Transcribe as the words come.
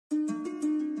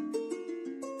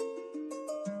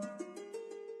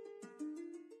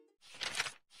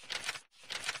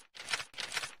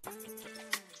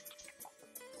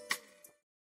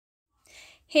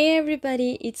Hey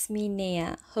everybody, it's me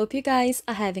Nea. Hope you guys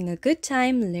are having a good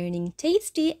time learning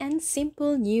tasty and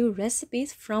simple new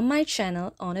recipes from my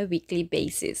channel on a weekly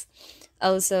basis.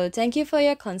 Also, thank you for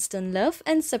your constant love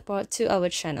and support to our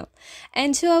channel.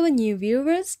 And to our new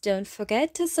viewers, don't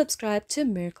forget to subscribe to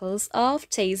Miracles of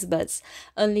Taste Buds.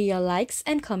 Only your likes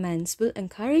and comments will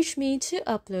encourage me to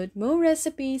upload more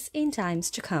recipes in times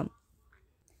to come.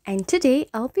 And today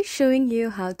I'll be showing you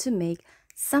how to make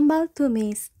Sambal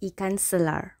Tumis Ikan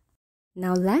Selar.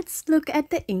 Now let's look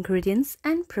at the ingredients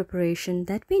and preparation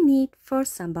that we need for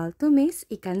Sambal Tumis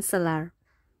Ikan Selar.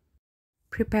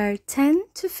 Prepare 10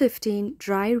 to 15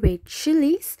 dry red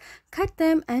chilies. Cut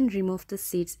them and remove the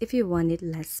seeds if you want it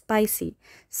less spicy.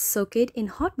 Soak it in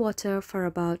hot water for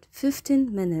about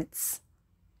 15 minutes.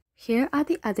 Here are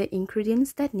the other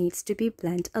ingredients that needs to be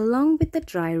blended along with the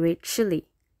dry red chili.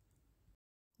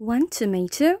 1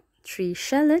 tomato, 3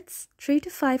 shallots, 3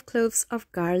 to 5 cloves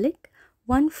of garlic,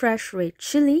 1 fresh red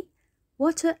chili,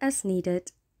 water as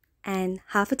needed, and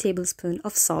half a tablespoon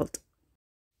of salt.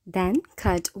 Then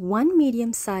cut 1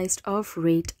 medium-sized of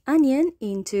red onion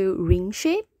into ring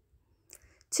shape,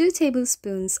 2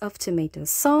 tablespoons of tomato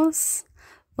sauce,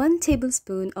 1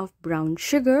 tablespoon of brown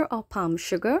sugar or palm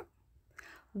sugar,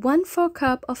 1/4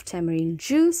 cup of tamarind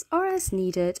juice or as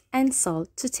needed, and salt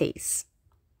to taste.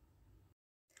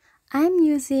 I'm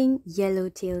using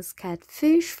Yellowtail Scad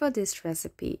fish for this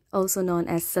recipe, also known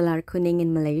as selar kuning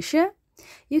in Malaysia.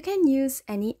 You can use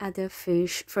any other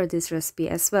fish for this recipe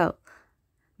as well.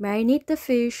 Marinate the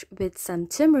fish with some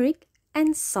turmeric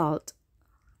and salt.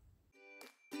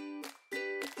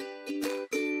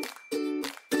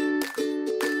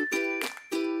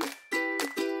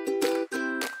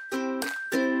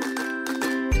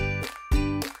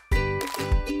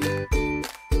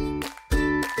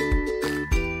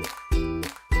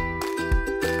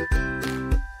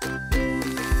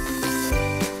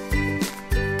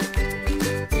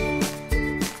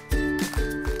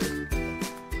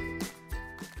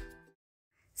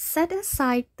 Set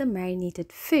aside the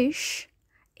marinated fish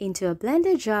into a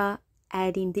blender jar,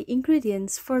 adding the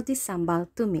ingredients for the sambal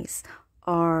tumis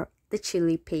or the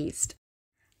chili paste.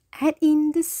 Add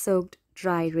in the soaked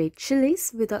dry red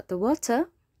chilies without the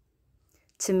water,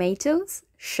 tomatoes,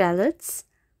 shallots,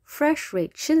 fresh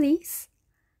red chilies,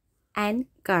 and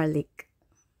garlic.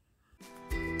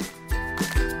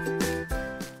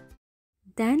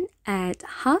 Then add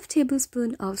half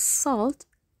tablespoon of salt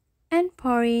and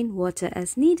pour in water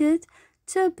as needed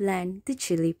to blend the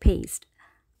chili paste.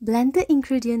 Blend the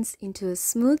ingredients into a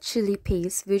smooth chili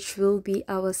paste, which will be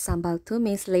our sambal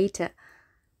tumis later.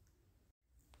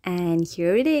 And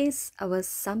here it is, our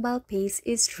sambal paste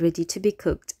is ready to be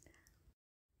cooked.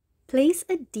 Place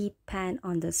a deep pan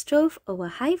on the stove over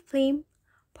high flame,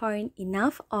 pour in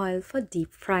enough oil for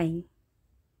deep frying.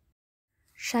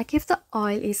 Check if the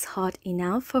oil is hot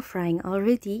enough for frying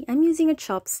already. I'm using a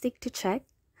chopstick to check.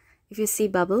 If you see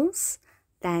bubbles,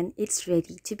 then it's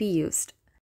ready to be used.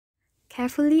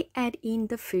 Carefully add in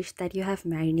the fish that you have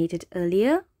marinated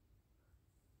earlier.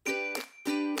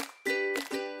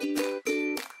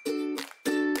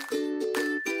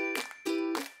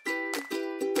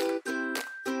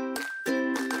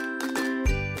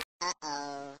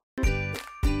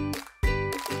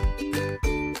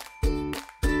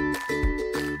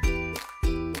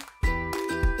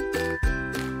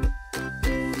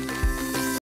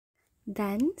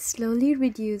 Then slowly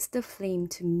reduce the flame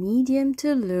to medium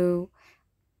to low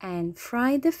and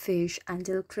fry the fish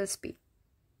until crispy.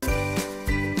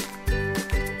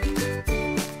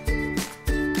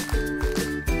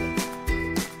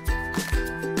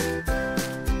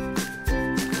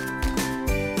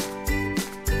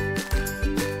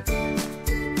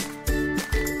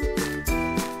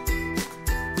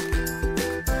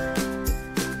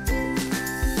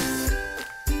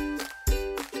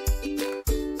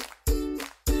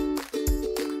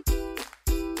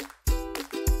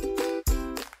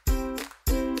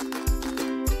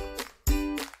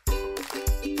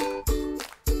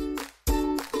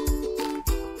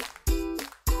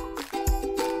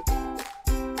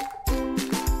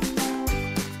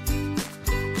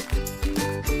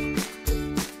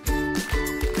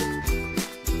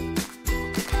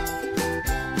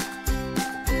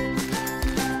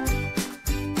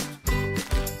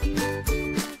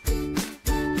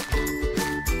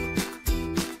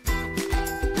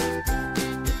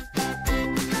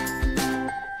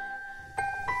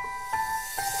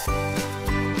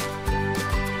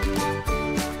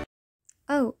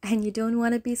 Oh, and you don't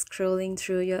want to be scrolling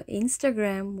through your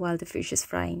Instagram while the fish is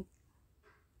frying.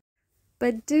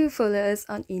 But do follow us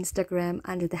on Instagram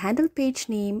under the handle page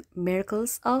name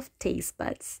Miracles of Taste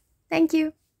Buds. Thank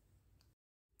you.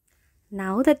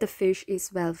 Now that the fish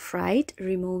is well fried,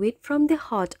 remove it from the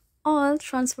hot oil,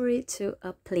 transfer it to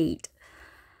a plate.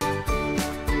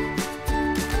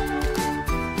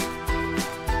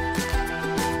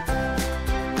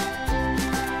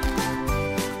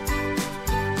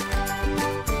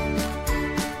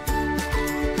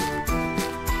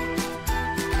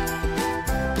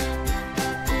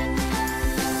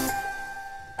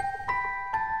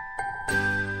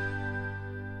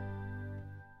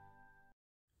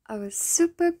 Our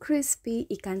super crispy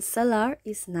ikan selar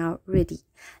is now ready.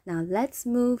 Now let's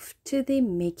move to the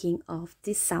making of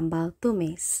the sambal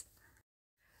tumis.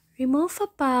 Remove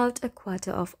about a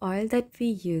quarter of oil that we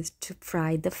used to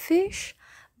fry the fish,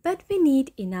 but we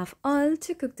need enough oil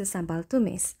to cook the sambal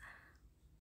tumis.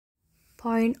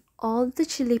 Pour in all the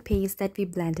chili paste that we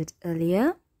blended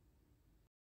earlier.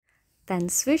 Then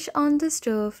switch on the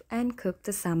stove and cook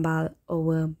the sambal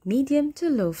over medium to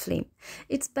low flame.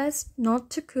 It's best not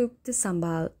to cook the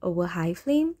sambal over high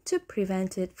flame to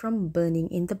prevent it from burning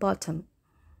in the bottom.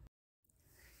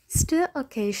 Stir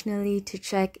occasionally to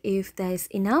check if there is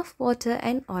enough water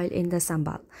and oil in the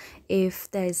sambal. If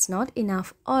there is not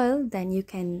enough oil, then you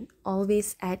can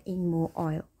always add in more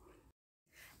oil.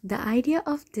 The idea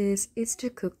of this is to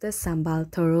cook the sambal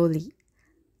thoroughly,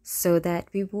 so that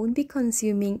we won't be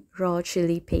consuming raw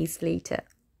chili paste later.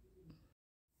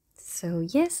 So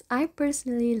yes, I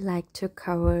personally like to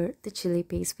cover the chili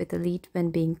paste with a lid when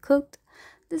being cooked.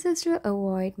 This is to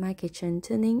avoid my kitchen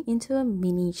turning into a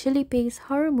mini chili paste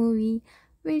horror movie,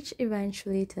 which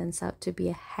eventually turns out to be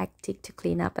a hectic to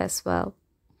clean up as well.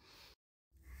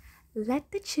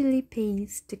 Let the chili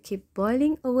paste to keep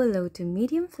boiling over low to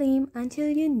medium flame until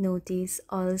you notice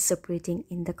oil separating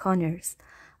in the corners.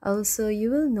 Also,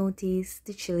 you will notice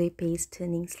the chili paste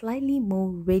turning slightly more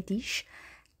reddish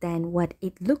than what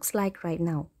it looks like right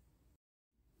now.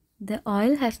 The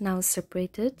oil has now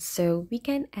separated, so we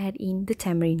can add in the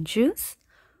tamarind juice,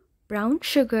 brown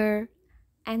sugar,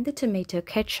 and the tomato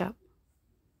ketchup.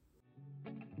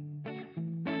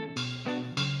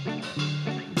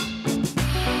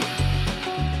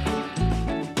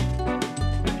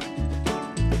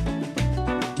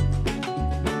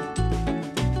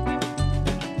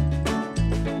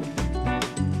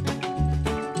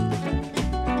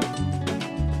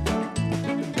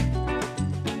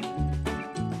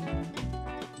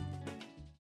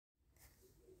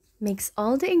 Mix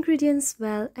all the ingredients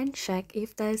well and check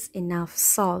if there is enough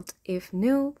salt. If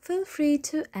no, feel free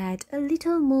to add a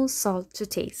little more salt to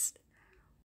taste.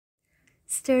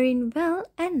 Stir in well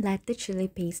and let the chili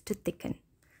paste to thicken.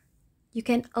 You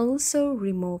can also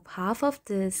remove half of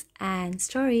this and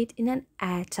store it in an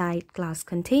airtight glass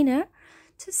container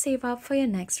to save up for your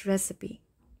next recipe.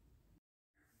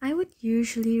 I would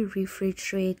usually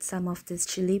refrigerate some of this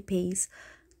chili paste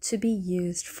to be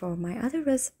used for my other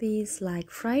recipes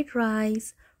like fried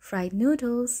rice, fried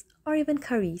noodles, or even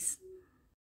curries.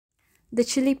 The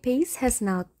chili paste has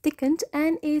now thickened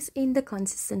and is in the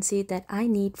consistency that I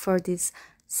need for this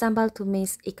Sambal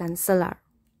Tumis Ikan Selar.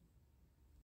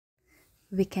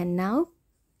 We can now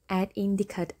add in the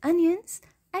cut onions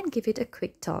and give it a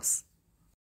quick toss.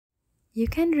 You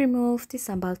can remove the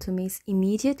Sambal Tumis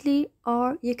immediately,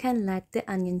 or you can let the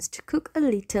onions to cook a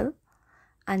little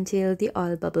until the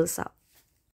oil bubbles up.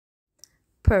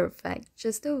 Perfect,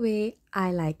 just the way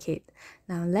I like it.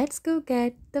 Now let's go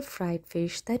get the fried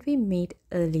fish that we made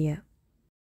earlier.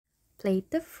 Plate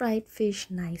the fried fish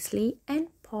nicely and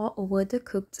pour over the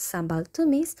cooked sambal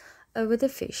tumis over the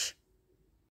fish.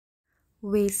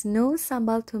 Waste no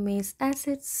sambal tumis as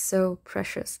it's so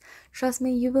precious. Trust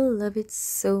me, you will love it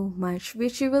so much,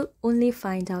 which you will only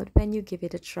find out when you give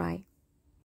it a try.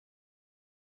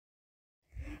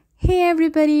 Hey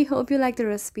everybody, hope you like the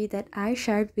recipe that I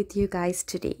shared with you guys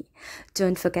today.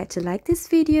 Don't forget to like this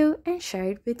video and share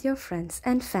it with your friends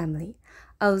and family.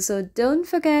 Also, don't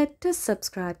forget to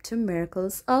subscribe to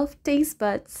Miracles of Taste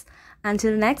Buds.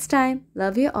 Until next time,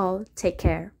 love you all, take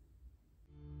care.